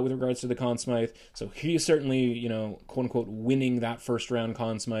with regards to the Conn Smythe. So he's certainly, quote-unquote, winning that first-round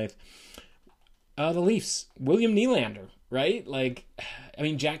Conn Smythe. The Leafs, William Nylander, right?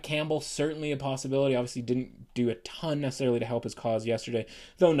 Jack Campbell, certainly a possibility. Obviously didn't do a ton necessarily to help his cause yesterday,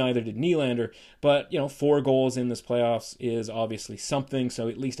 though neither did Nylander. But, 4 goals in this playoffs is obviously something. So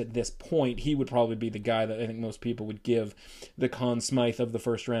at least at this point, he would probably be the guy that I think most people would give the Conn Smythe of the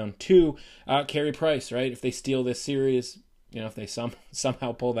first round to. Carey Price, right? If they steal this series, if they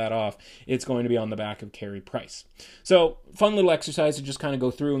somehow pull that off, it's going to be on the back of Carey Price. So, fun little exercise to just kind of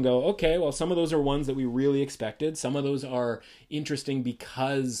go through and go, okay, well, some of those are ones that we really expected. Some of those are interesting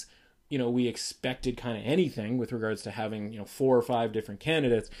because, we expected kind of anything with regards to having, 4 or 5 different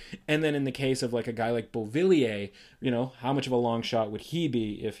candidates. And then in the case of a guy like Beauvillier, how much of a long shot would he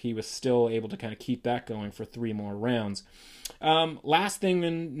be if he was still able to kind of keep that going for 3 more rounds? Last thing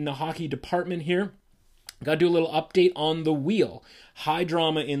in the hockey department here, got to do a little update on the wheel. High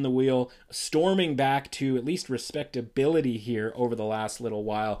drama in the wheel, storming back to at least respectability here over the last little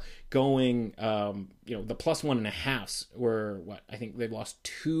while, going, the plus 1.5s were, I think they've lost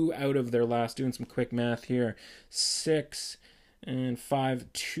 2 out of their last, doing some quick math here, 6 and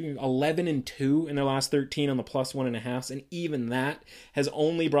 5, 2, 11 and 2 in their last 13 on the plus 1.5s, and even that has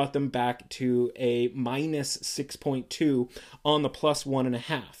only brought them back to a minus 6.2 on the plus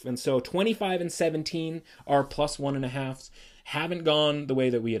 1.5. And so 25 and 17 are plus 1.5s, haven't gone the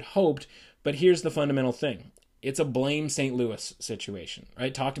way that we had hoped, but here's the fundamental thing. It's a blame St. Louis situation,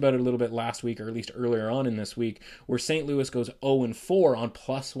 right? Talked about it a little bit last week, or at least earlier on in this week, where St. Louis goes 0-4 on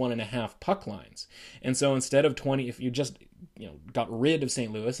plus 1.5 puck lines. And so instead of 20, if you just got rid of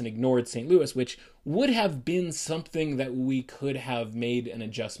St. Louis and ignored St. Louis, which would have been something that we could have made an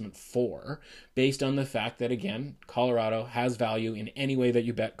adjustment for, based on the fact that, again, Colorado has value in any way that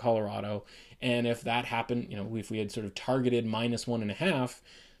you bet Colorado. And if that happened, if we had sort of targeted minus 1.5,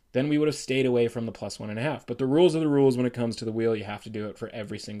 then we would have stayed away from the plus 1.5. But the rules are the rules when it comes to the wheel. You have to do it for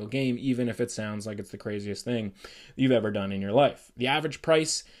every single game, even if it sounds like it's the craziest thing you've ever done in your life. The average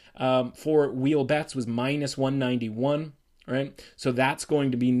price for wheel bets was minus 191. Right? So that's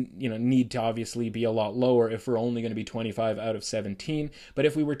going to be, need to obviously be a lot lower if we're only going to be 25 out of 17. But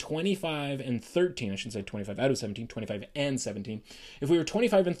if we were 25 and 13, I shouldn't say 25 out of 17, 25 and 17. If we were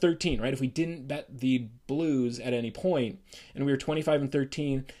 25 and 13, right? If we didn't bet the Blues at any point and we were 25 and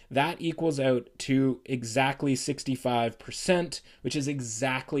 13, that equals out to exactly 65%, which is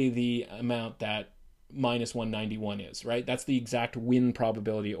exactly the amount that minus 191 is, right? That's the exact win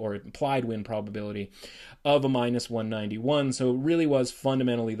probability or implied win probability of a minus 191. So it really was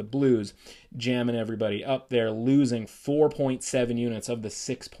fundamentally the Blues jamming everybody up there, losing 4.7 units of the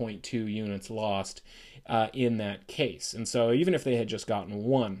 6.2 units lost in that case. And so even if they had just gotten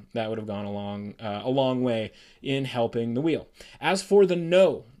 1, that would have gone a long way in helping the wheel. As for the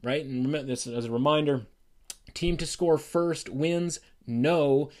no, right? And remember this as a reminder, team to score first wins.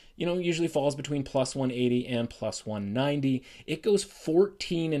 No, usually falls between plus 180 and plus 190. It goes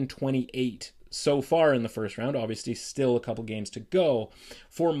 14 and 28 so far in the first round, obviously still a couple games to go,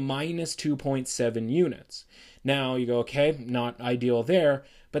 for minus 2.7 units. Now you go, okay, not ideal there,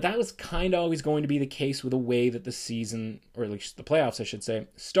 but that was kind of always going to be the case with the way that the season, or at least the playoffs, I should say,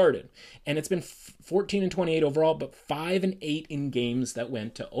 started. And it's been 14-28 overall, but 5-8 in games that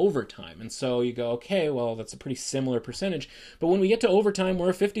went to overtime. And so you go, okay, well, that's a pretty similar percentage. But when we get to overtime, we're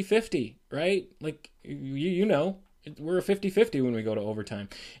a 50-50, right? Like, you know, we're a 50-50 when we go to overtime.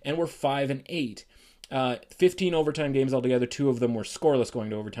 And we're 5-8. 15 overtime games altogether. 2 of them were scoreless going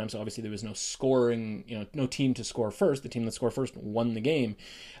to overtime, so obviously there was no scoring, no team to score first. The team that scored first won the game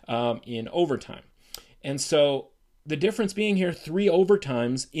in overtime. And so the difference being here, 3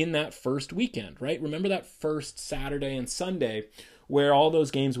 overtimes in that first weekend, right? Remember that first Saturday and Sunday where all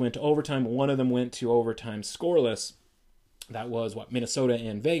those games went to overtime. One of them went to overtime scoreless. That was, Minnesota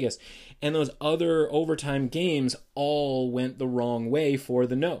and Vegas. And those other overtime games all went the wrong way for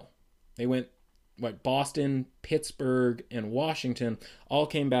the no. They went Boston, Pittsburgh, and Washington all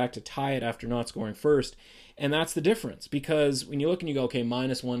came back to tie it after not scoring first. And that's the difference, because when you look and you go, okay,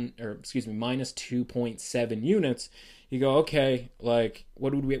 minus 2.7 units, you go, okay, like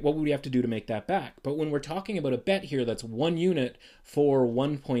what would we have to do to make that back? But when we're talking about a bet here that's 1 unit for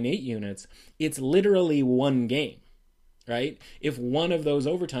 1.8 units, it's literally one game. Right? If one of those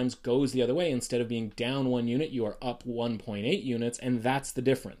overtimes goes the other way, instead of being down 1 unit, you are up 1.8 units, and that's the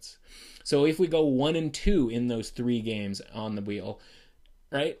difference. So if we go 1-2 in those 3 games on the wheel,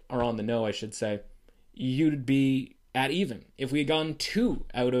 right, or on the no, I should say, you'd be at even. If we had gone 2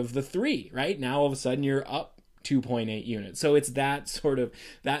 out of the 3, right, now all of a sudden you're up 2.8 units. So it's that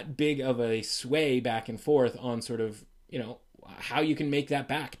big of a sway back and forth on sort of, how you can make that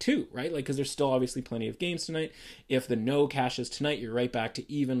back too, right? Like, because there's still obviously plenty of games tonight. If the no cashes tonight, you're right back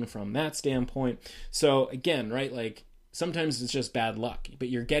to even from that standpoint. So again, right, like sometimes it's just bad luck, but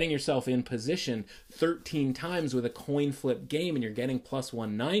you're getting yourself in position 13 times with a coin flip game, and you're getting plus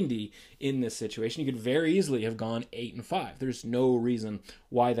 190 in this situation. You could very easily have gone 8-5. There's no reason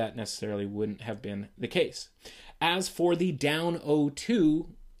why that necessarily wouldn't have been the case. As for the down 0-2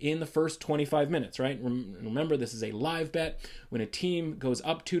 in the first 25 minutes, right? Remember, this is a live bet. When a team goes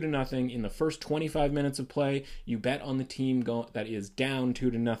up 2-0 in the first 25 minutes of play, you bet on the team that is down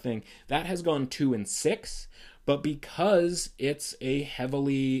 2-0. That has gone 2-6. But because it's a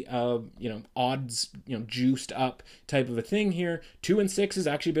heavily, odds, juiced up type of a thing here, 2-6 has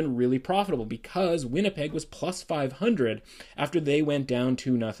actually been really profitable, because Winnipeg was plus 500 after they went down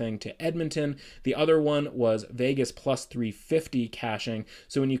 2-0 to Edmonton. The other one was Vegas plus 350 cashing.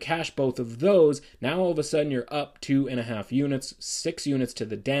 So when you cash both of those, now all of a sudden you're up 2.5 units, 6 units to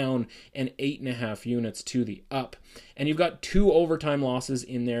the down, and 8.5 units to the up. And you've got 2 overtime losses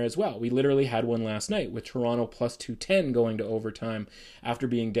in there as well. We literally had one last night with Toronto plus 210 going to overtime after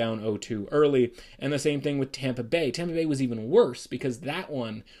being down 0-2 early. And the same thing with Tampa Bay. Tampa Bay was even worse, because that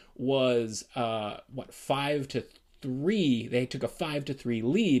one was 5-3. They took a 5-3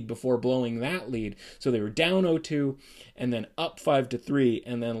 lead before blowing that lead. So they were down 0-2 and then up 5-3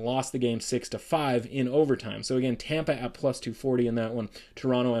 and then lost the game 6-5 in overtime. So again, Tampa at plus 240 in that one,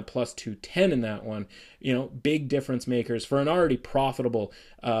 Toronto at plus 210 in that one. Big difference makers for an already profitable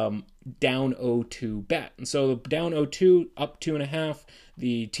down 0-2 bet. And so down 0-2, up 2.5,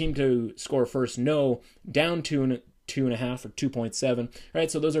 the team to score first, no, down 2.5 or 2.7, right?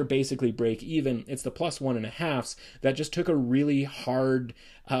 So those are basically break even. It's the plus 1.5s that just took a really hard,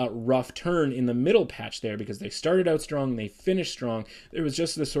 rough turn in the middle patch there, because they started out strong, they finished strong. There was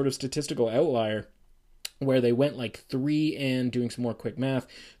just this sort of statistical outlier where they went like 3 and, doing some more quick math,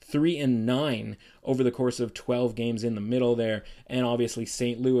 3-9 over the course of 12 games in the middle there. And obviously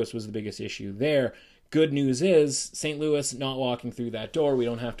St. Louis was the biggest issue there. Good news is St. Louis not walking through that door. We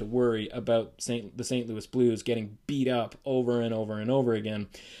don't have to worry about the St. Louis Blues getting beat up over and over and over again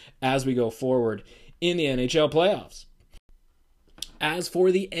as we go forward in the NHL playoffs. As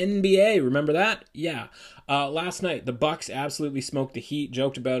for the NBA, remember that? Yeah. Last night, the Bucks absolutely smoked the Heat.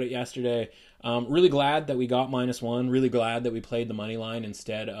 Joked about it yesterday. Really glad that we got -1. Really glad that we played the money line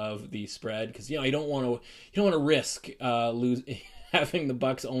instead of the spread, because you don't want to risk having the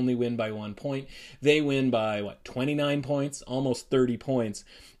Bucks only win by 1 point. They win by 29 points, almost 30 points,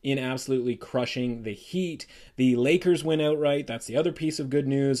 in absolutely crushing the Heat. The Lakers win outright. That's the other piece of good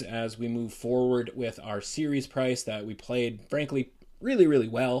news as we move forward with our series price that we played, frankly, really, really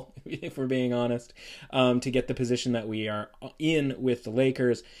well, if we're being honest, to get the position that we are in with the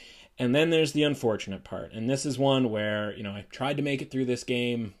Lakers. And then there's the unfortunate part. And this is one where, I tried to make it through this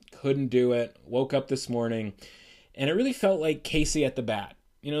game, couldn't do it, woke up this morning, and it really felt like Casey at the bat.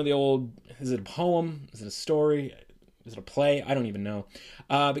 The old, is it a poem? Is it a story? Is it a play? I don't even know.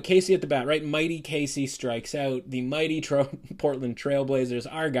 But Casey at the bat, right? Mighty Casey strikes out. The mighty Portland Trailblazers,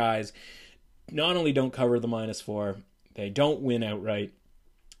 our guys, not only don't cover the -4, they don't win outright.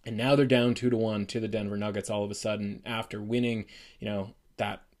 And now they're down 2-1 to the Denver Nuggets all of a sudden after winning,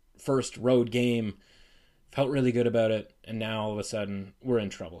 that first road game. Felt really good about it. And now all of a sudden we're in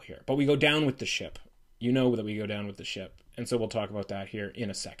trouble here. But we go down with the ship. You know that we go down with the ship. And so we'll talk about that here in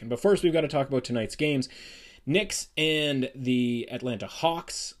a second. But first we've got to talk about tonight's games. Knicks and the Atlanta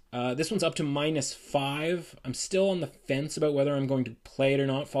Hawks. This one's up to -5. I'm still on the fence about whether I'm going to play it or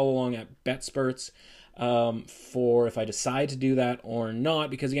not. Follow along at BetSperts for if I decide to do that or not.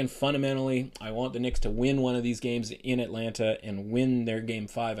 Because again, fundamentally, I want the Knicks to win one of these games in Atlanta and win their Game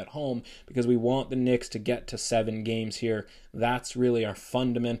 5 at home. Because we want the Knicks to get to 7 games here. That's really our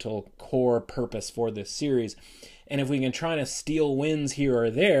fundamental core purpose for this series. And if we can try to steal wins here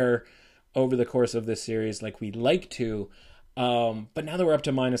or there over the course of this series like we'd like to. But now that we're up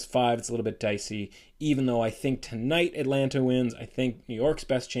to -5, it's a little bit dicey. Even though I think tonight Atlanta wins, I think New York's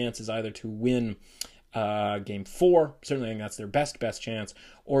best chance is either to win Game 4. Certainly I think that's their best chance.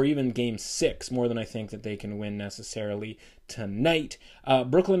 Or even Game 6, more than I think that they can win necessarily tonight.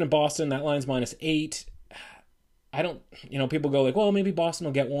 Brooklyn and Boston, that line's -8. I don't, people go like, well, maybe Boston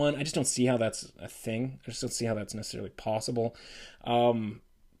will get one. I just don't see how that's a thing. I just don't see how that's necessarily possible.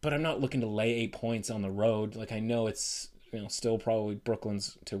 But I'm not looking to lay 8 points on the road. Like, I know it's, still probably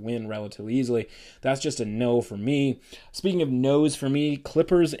Brooklyn's to win relatively easily. That's just a no for me. Speaking of no's for me,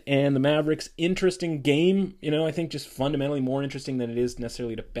 Clippers and the Mavericks, interesting game. I think just fundamentally more interesting than it is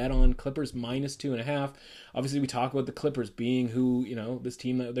necessarily to bet on. Clippers -2.5. Obviously, we talk about the Clippers being who, this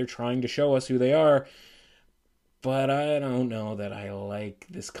team that they're trying to show us who they are. But I don't know that I like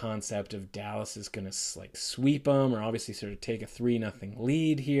this concept of Dallas is going to sweep them or obviously sort of take a 3-0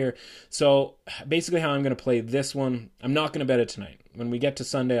 lead here. So basically how I'm going to play this one, I'm not going to bet it tonight. When we get to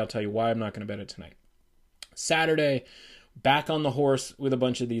Sunday, I'll tell you why I'm not going to bet it tonight. Saturday, back on the horse with a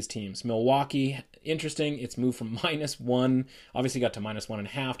bunch of these teams. Milwaukee, interesting. It's moved from -1, obviously got to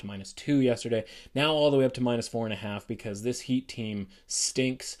 -1.5 to -2 yesterday. Now all the way up to -4.5 because this Heat team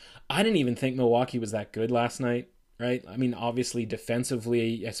stinks. I didn't even think Milwaukee was that good last night, right? I mean, obviously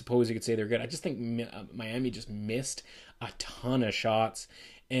defensively, I suppose you could say they're good. I just think Miami just missed a ton of shots.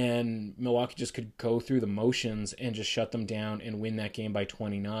 And Milwaukee just could go through the motions and just shut them down and win that game by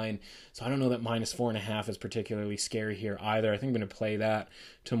 29. So I don't know that -4.5 is particularly scary here either. I think I'm going to play that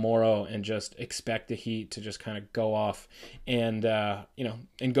tomorrow and just expect the Heat to just kind of go off and,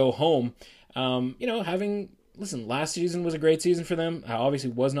 and go home. Listen, last season was a great season for them.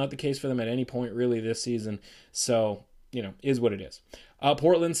 Obviously was not the case for them at any point really this season. So, is what it is.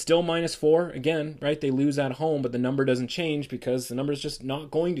 Portland still -4. Again, right? They lose at home, but the number doesn't change because the number is just not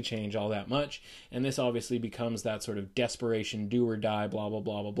going to change all that much. And this obviously becomes that sort of desperation, do or die, blah, blah,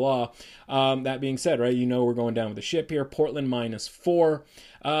 blah, blah, blah. That being said, right? We're going down with the ship here. Portland -4.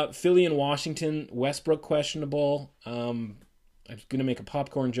 Philly and Washington, Westbrook questionable. I'm going to make a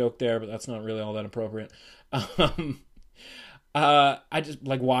popcorn joke there, but that's not really all that appropriate. I just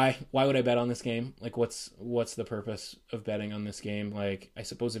why would I bet on this game? What's the purpose of betting on this game? I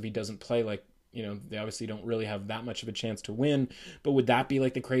suppose if he doesn't play, they obviously don't really have that much of a chance to win, but would that be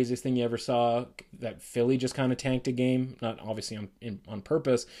the craziest thing you ever saw, that Philly just kind of tanked a game? Not obviously on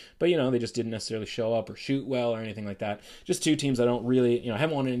purpose, but they just didn't necessarily show up or shoot well or anything like that. Just two teams I don't really, I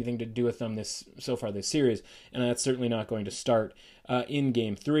haven't wanted anything to do with them so far this series, and that's certainly not going to start in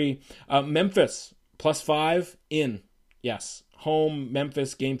Game 3. Memphis +5 in. Yes. Home,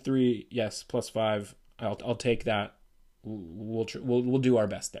 Memphis, Game 3, yes, +5. I'll take that. We'll do our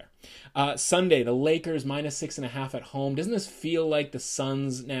best there. Sunday, the Lakers -6.5 at home. Doesn't this feel like the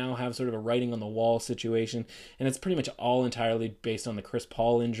Suns now have sort of a writing on the wall situation? And it's pretty much all entirely based on the Chris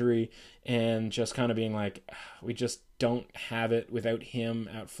Paul injury and just kind of being we just don't have it without him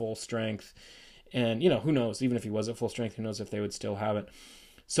at full strength. And, who knows? Even if he was at full strength, who knows if they would still have it.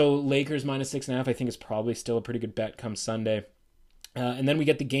 So Lakers -6.5, I think is probably still a pretty good bet come Sunday. And then we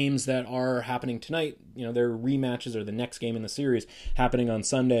get the games that are happening tonight. They're rematches or the next game in the series happening on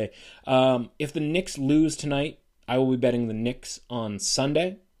Sunday. If the Knicks lose tonight, I will be betting the Knicks on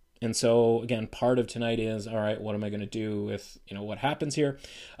Sunday. And so, again, part of tonight is, all right, what am I going to do with, what happens here?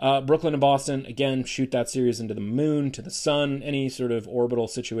 Brooklyn and Boston, again, shoot that series into the moon, to the sun, any sort of orbital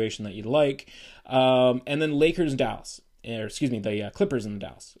situation that you'd like. And then Lakers and Dallas. The Clippers and the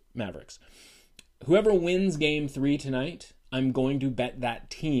Dallas Mavericks. Whoever wins Game 3 tonight, I'm going to bet that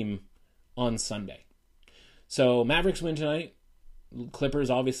team on Sunday. So Mavericks win tonight.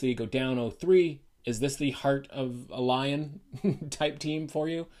 Clippers obviously go down 0-3. Is this the heart of a lion type team for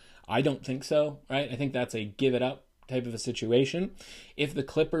you? I don't think so, right? I think that's a give it up type of a situation. If the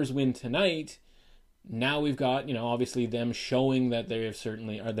Clippers win tonight, now we've got, obviously them showing that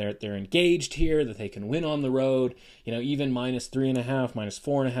they're engaged here, that they can win on the road, even -3.5,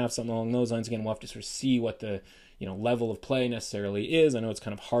 -4.5, something along those lines. Again, we'll have to sort of see what the, level of play necessarily is. I know it's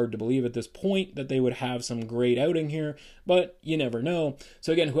kind of hard to believe at this point that they would have some great outing here, but you never know.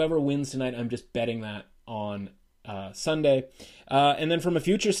 So again, whoever wins tonight, I'm just betting that on Sunday. And then from a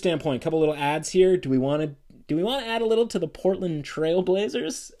future standpoint, a couple little ads here. Do we want to add a little to the Portland Trail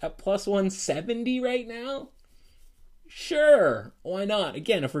Blazers at +170 right now? Sure, why not?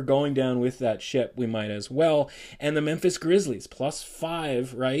 Again, if we're going down with that ship, we might as well. And the Memphis Grizzlies,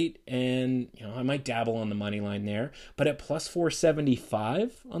 +5, right? And, I might dabble on the money line there, but at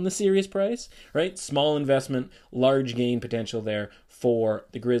 +475 on the series price, right? Small investment, large gain potential there for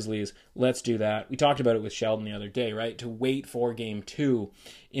the Grizzlies. Let's do that. We talked about it with Sheldon the other day, right? To wait for game 2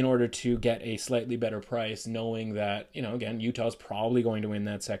 in order to get a slightly better price, knowing that, again, Utah's probably going to win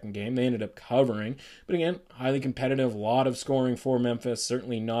that second game. They ended up covering, but again, highly competitive, a lot of scoring for Memphis,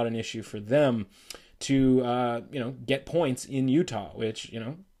 certainly not an issue for them to, get points in Utah, which,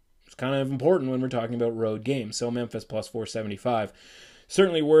 is kind of important when we're talking about road games. So Memphis +475.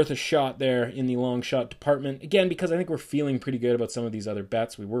 Certainly worth a shot there in the long shot department. Again, because I think we're feeling pretty good about some of these other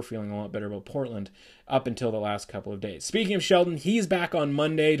bets. We were feeling a lot better about Portland up until the last couple of days. Speaking of Sheldon, he's back on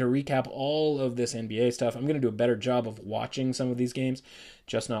Monday to recap all of this NBA stuff. I'm going to do a better job of watching some of these games,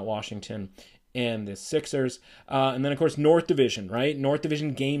 just not Washington and the Sixers. And then, of course, North Division, right? North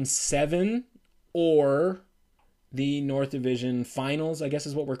Division Game 7 or the North Division Finals, I guess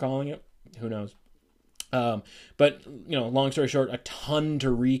is what we're calling it. Who knows? But, long story short, a ton to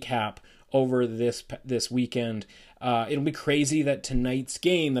recap over this weekend. It'll be crazy that tonight's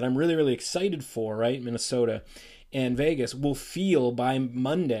game that I'm really, really excited for, right, Minnesota and Vegas, will feel by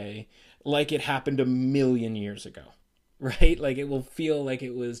Monday like it happened a million years ago, right? Like it will feel like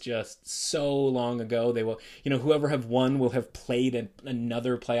it was just so long ago. They will, whoever have won will have played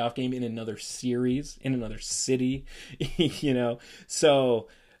another playoff game in another series, in another city, so...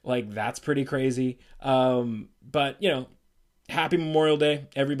 Like, that's pretty crazy. But, happy Memorial Day,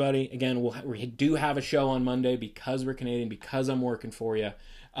 everybody. Again, we do have a show on Monday because we're Canadian, because I'm working for you.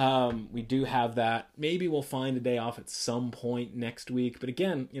 We do have that. Maybe we'll find a day off at some point next week. But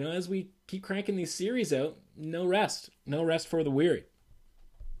again, as we keep cranking these series out, no rest for the weary.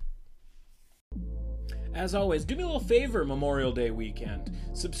 As always, do me a little favor Memorial Day weekend.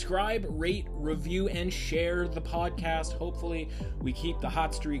 Subscribe, rate, review, and share the podcast. Hopefully, we keep the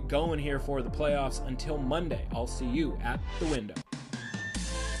hot streak going here for the playoffs. Until Monday, I'll see you at the window.